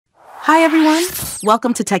Hi everyone,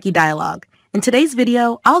 welcome to Techie Dialogue. In today's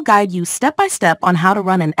video, I'll guide you step by step on how to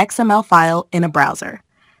run an XML file in a browser.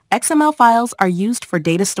 XML files are used for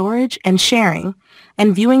data storage and sharing,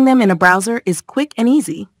 and viewing them in a browser is quick and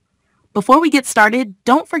easy. Before we get started,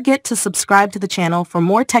 don't forget to subscribe to the channel for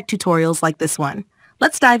more tech tutorials like this one.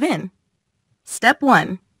 Let's dive in. Step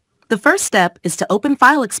 1. The first step is to open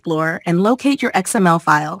File Explorer and locate your XML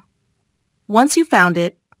file. Once you've found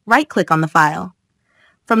it, right-click on the file.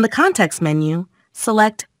 From the context menu,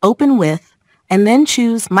 select Open With, and then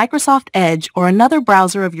choose Microsoft Edge or another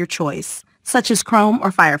browser of your choice, such as Chrome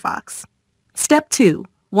or Firefox. Step 2.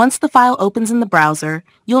 Once the file opens in the browser,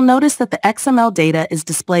 you'll notice that the XML data is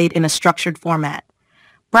displayed in a structured format.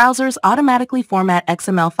 Browsers automatically format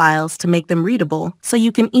XML files to make them readable, so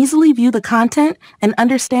you can easily view the content and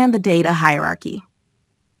understand the data hierarchy.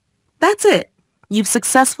 That's it! You've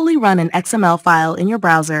successfully run an XML file in your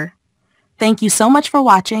browser. Thank you so much for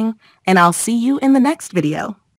watching, and I'll see you in the next video.